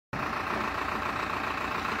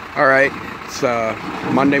Alright, it's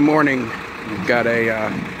Monday morning. We've got a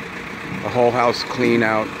whole house clean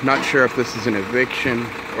out. Not sure if this is an eviction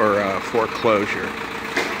or a foreclosure,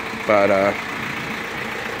 but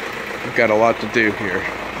we've got a lot to do here.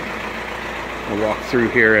 We'll walk through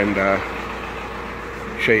here and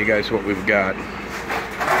show you guys what we've got.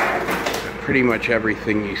 Pretty much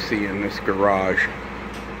everything you see in this garage.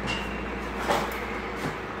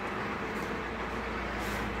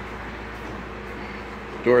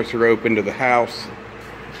 Doors are open to the house.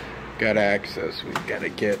 Got access. We've got to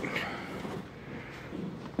get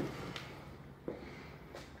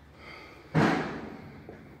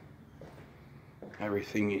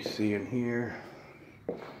everything you see in here.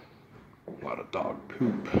 A lot of dog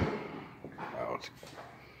poop. Wow,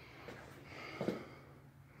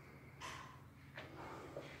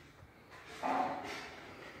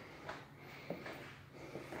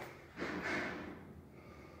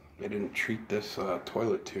 they didn't treat this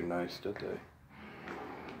toilet too nice, did they?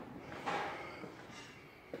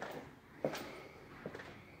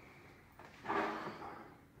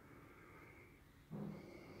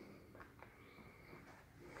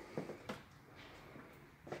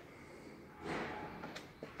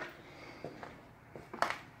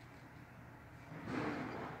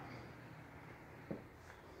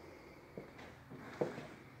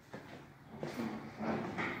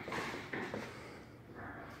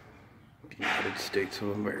 United States of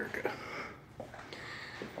America.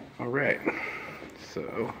 All right,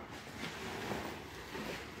 so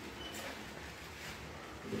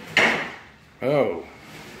oh,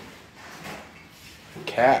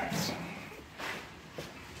 cats.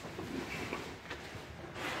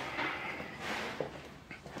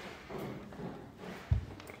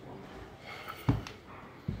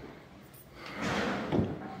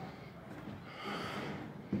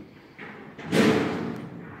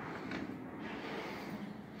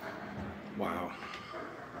 Wow.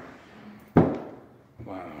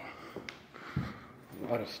 Wow.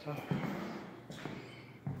 A lot of stuff.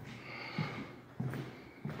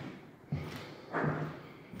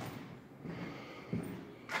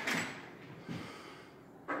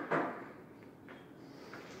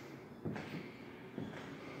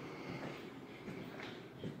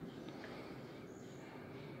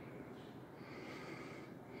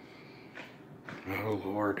 Oh,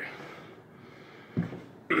 Lord.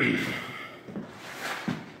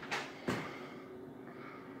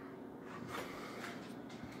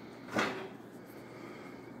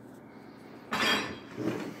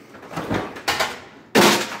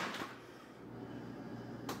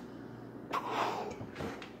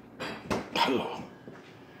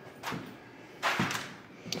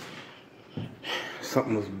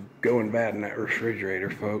 Something was going bad in that refrigerator,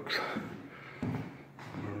 folks. All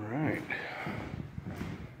right.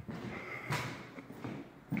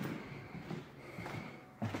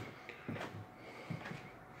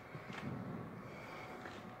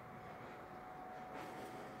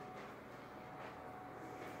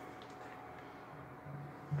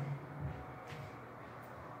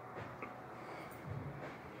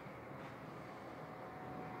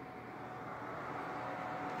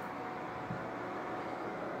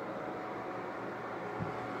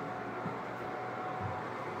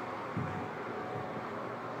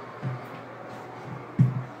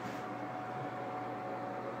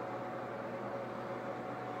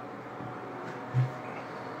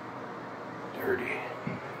 Dirty.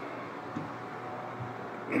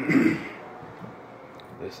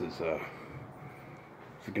 This is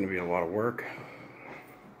going to be a lot of work.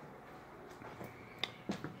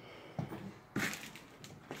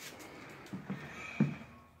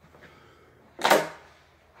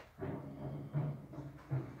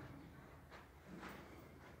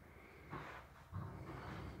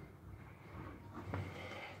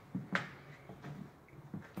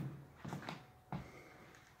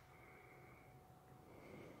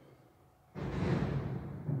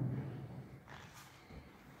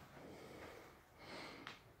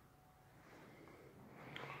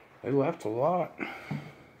 They left a lot.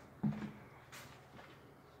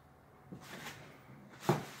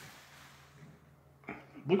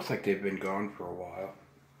 Looks like they've been gone for a while.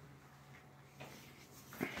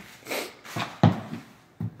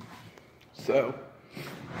 So,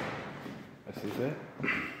 this is it.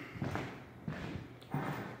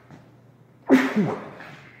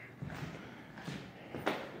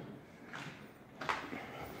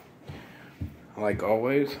 Like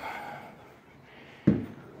always,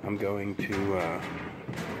 I'm going to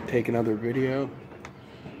take another video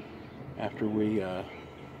after we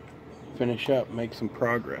finish up, make some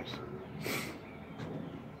progress.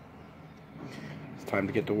 It's time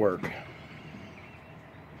to get to work.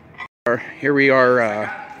 Here we are,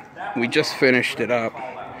 we just finished it up.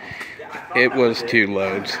 It was 2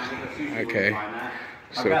 loads. Okay,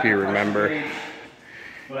 so if you remember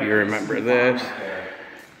this.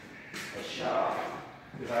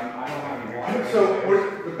 So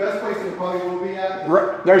the best place it probably will be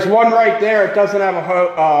at? There's one right there. It doesn't have a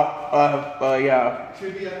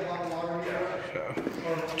Should be at the water meter.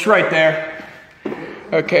 It's right there.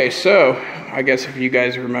 Okay, so I guess if you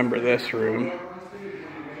guys remember this room,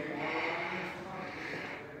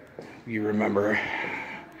 you remember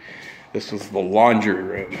this was the laundry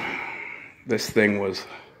room. This thing was,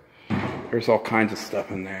 there's all kinds of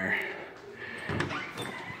stuff in there.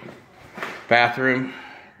 Bathroom,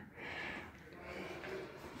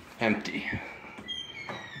 empty.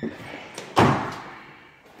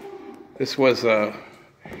 This was a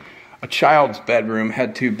child's bedroom,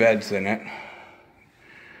 had 2 beds in it,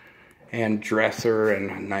 and dresser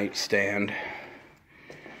and a nightstand.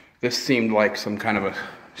 This seemed like some kind of a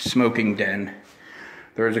smoking den.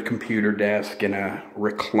 There was a computer desk and a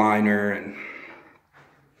recliner, and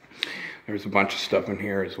there's a bunch of stuff in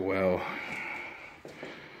here as well.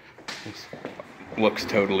 This looks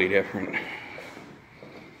totally different.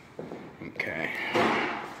 Okay.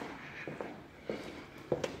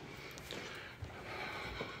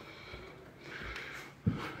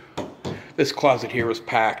 This closet here was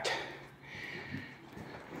packed.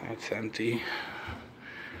 That's empty.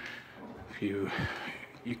 If you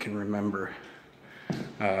can remember,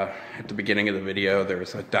 at the beginning of the video, there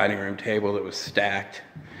was a dining room table that was stacked.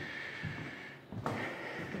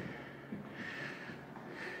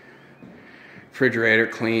 Refrigerator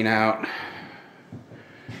clean out.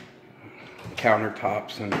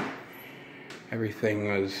 Countertops and everything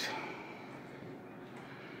was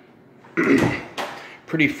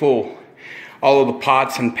pretty full. All of the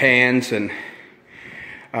pots and pans and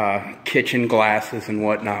kitchen glasses and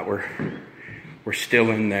whatnot were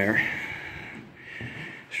still in there.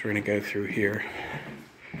 So we're gonna go through here.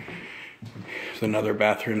 There's another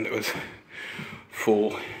bathroom that was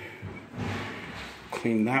full.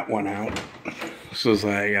 Clean that one out. This was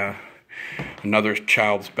another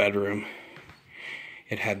child's bedroom.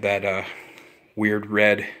 It had that weird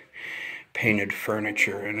red painted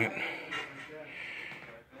furniture in it.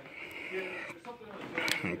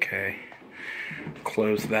 Okay,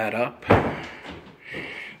 close that up.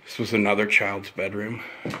 This was another child's bedroom.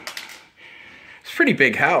 It's a pretty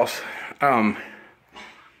big house. The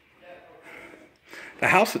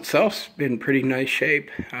house itself's in pretty nice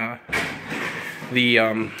shape.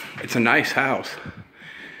 It's a nice house.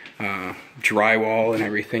 Drywall and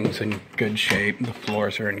everything's in good shape. The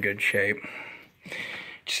floors are in good shape.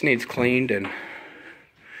 Just needs cleaned and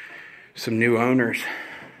some new owners.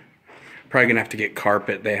 Probably gonna have to get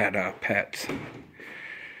carpet. They had pets.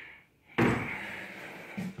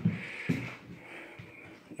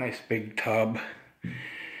 Nice big tub.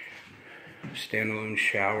 Standalone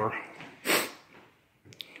shower.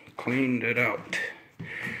 Cleaned it out.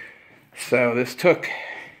 So this took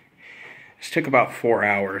about 4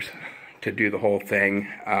 hours to do the whole thing,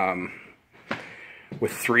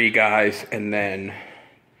 with 3 guys, and then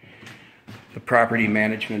the property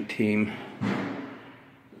management team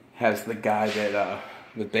has the guy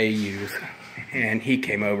that they use, and he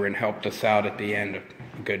came over and helped us out at the end a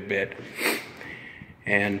good bit.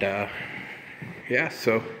 And yeah,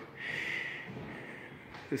 so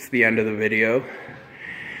this is the end of the video.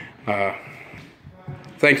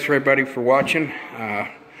 Thanks everybody for watching.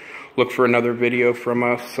 Look for another video from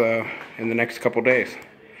us in the next couple days.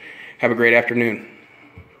 Have a great afternoon.